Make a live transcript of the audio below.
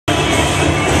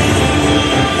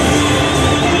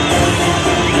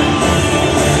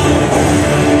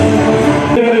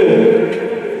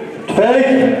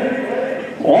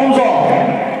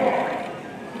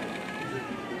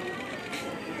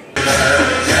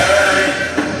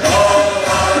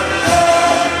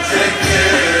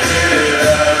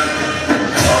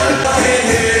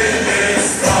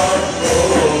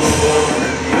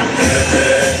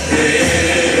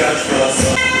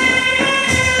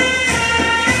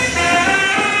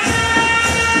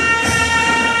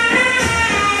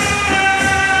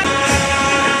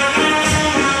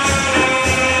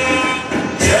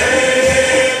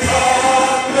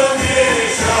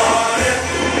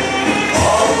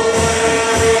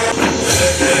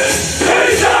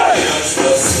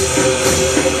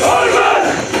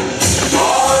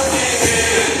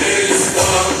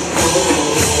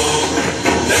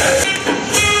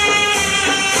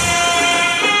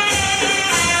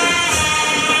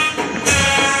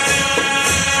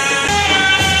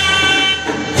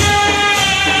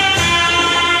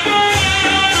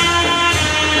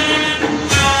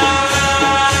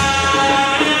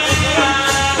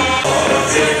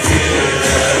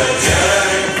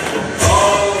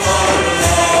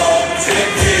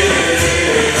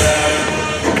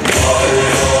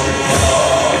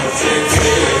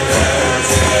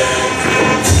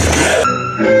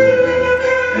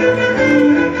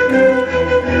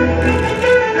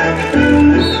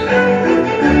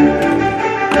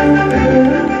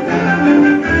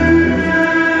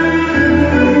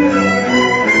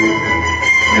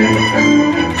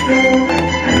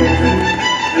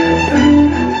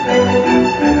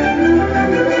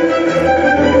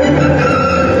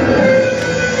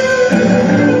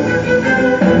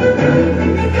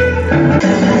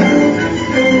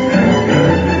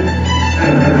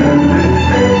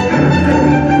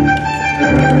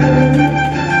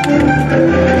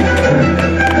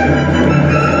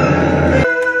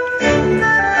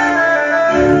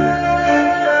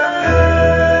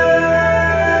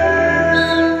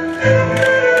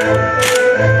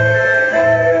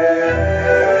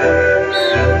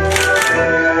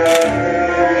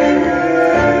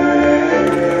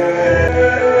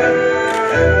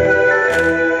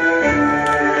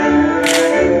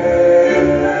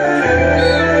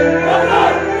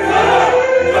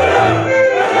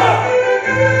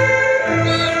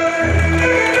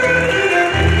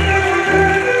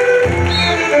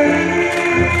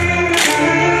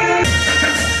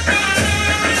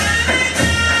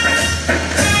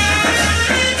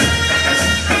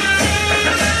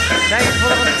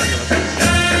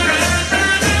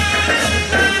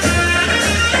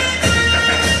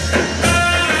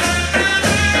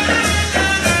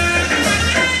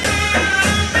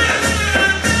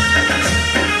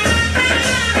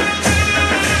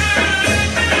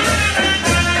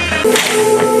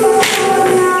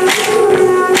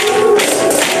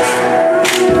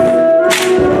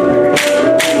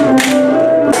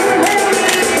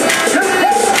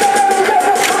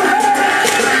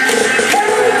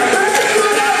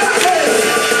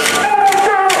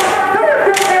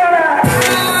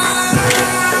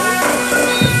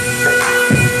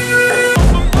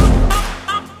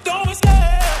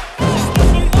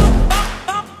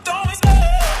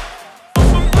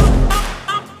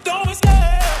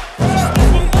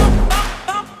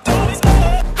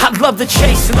Love the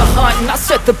chase and the hunt, and I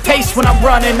set the pace when I'm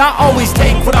running. I always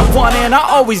take what I want and I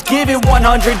always give it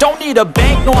 100. Don't need a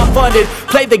bank, no I'm funded.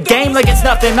 Play the game like it's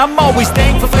nothing. I'm always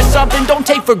thankful for something. Don't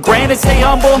take for granted, stay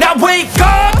humble. Now wake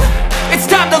up! It's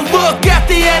time to look at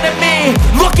the enemy.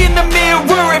 Look in the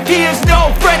mirror if he is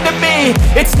no friend to me.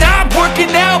 It's not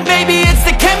working out, maybe it's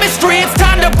the chemistry. It's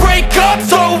time to break up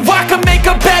so I can make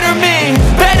a better me.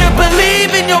 Better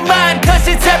believe in your mind, cause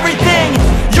it's everything.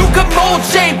 You can mold,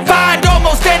 shape, find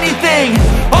almost anything.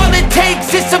 All it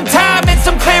takes is some time and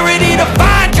some clarity to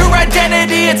find your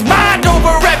identity. It's my